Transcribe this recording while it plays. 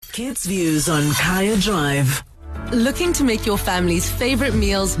Kids Views on Kaya Drive. Looking to make your family's favorite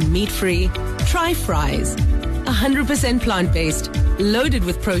meals meat-free? Try Fries. 100% plant-based, loaded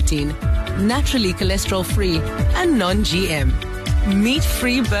with protein, naturally cholesterol-free, and non-GM.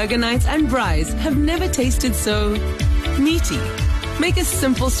 Meat-free burger nights and Fries have never tasted so meaty. Make a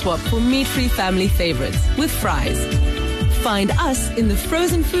simple swap for meat-free family favorites with Fries. Find us in the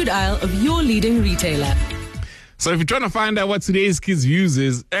frozen food aisle of your leading retailer. So if you're trying to find out what today's Kids Views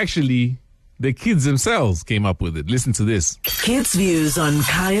is, actually, the kids themselves came up with it. Listen to this. Kids Views on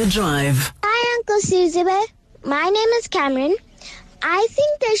Kaya Drive. Hi, Uncle Suzume. My name is Cameron. I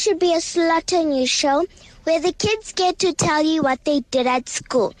think there should be a Slaughter News show where the kids get to tell you what they did at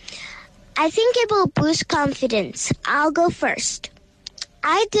school. I think it will boost confidence. I'll go first.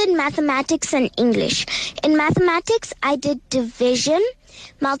 I did mathematics and English. In mathematics, I did division,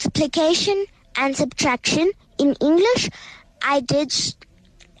 multiplication, and subtraction. In English, I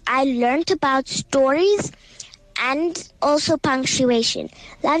learned about stories and also punctuation.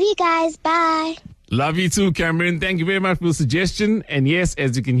 Love you guys. Bye. Love you too, Cameron. Thank you very much for the suggestion. And yes,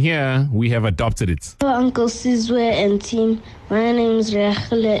 as you can hear, we have adopted it. Hello, Uncle Sizwe and team. My name is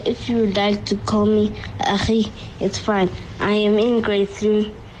Rachele. If you would like to call me Achi, it's fine. I am in grade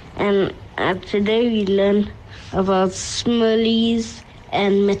 3, and today we learn about similes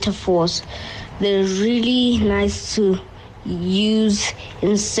and metaphors. They're really nice to use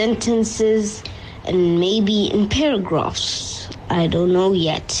in sentences and maybe in paragraphs. I don't know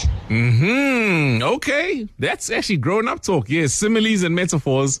yet. Okay. That's actually grown-up talk. Yes, similes and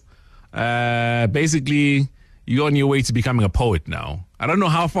metaphors. Basically, you're on your way to becoming a poet now. I don't know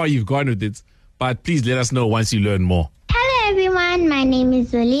how far you've gone with it, but please let us know once you learn more. Hello everyone, my name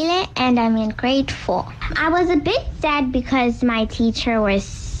is Zolile and I'm in grade 4. I was a bit sad because my teacher was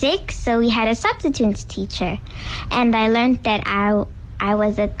sick, so we had a substitute teacher. And I learned that I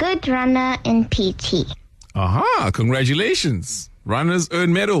was a good runner in PT. Aha, congratulations. Runners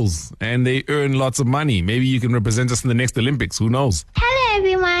earn medals and they earn lots of money. Maybe you can represent us in the next Olympics. Who knows? Hello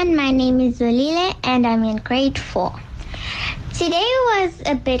everyone, my name is Zolile and I'm in grade 4. Today was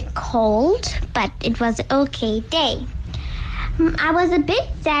a bit cold, but it was an okay day. I was a bit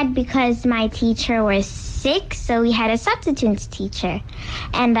sad because my teacher was sick, so we had a substitute teacher.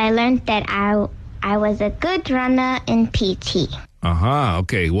 And I learned that I was a good runner in PT. Aha,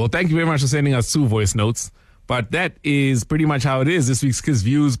 okay. Well, thank you very much for sending us 2 voice notes. But that is pretty much how it is. This week's Kids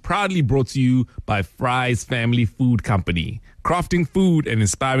Views proudly brought to you by Fry's Family Food Company, crafting food and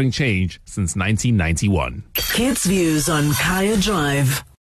inspiring change since 1991. Kids Views on Kaya Drive.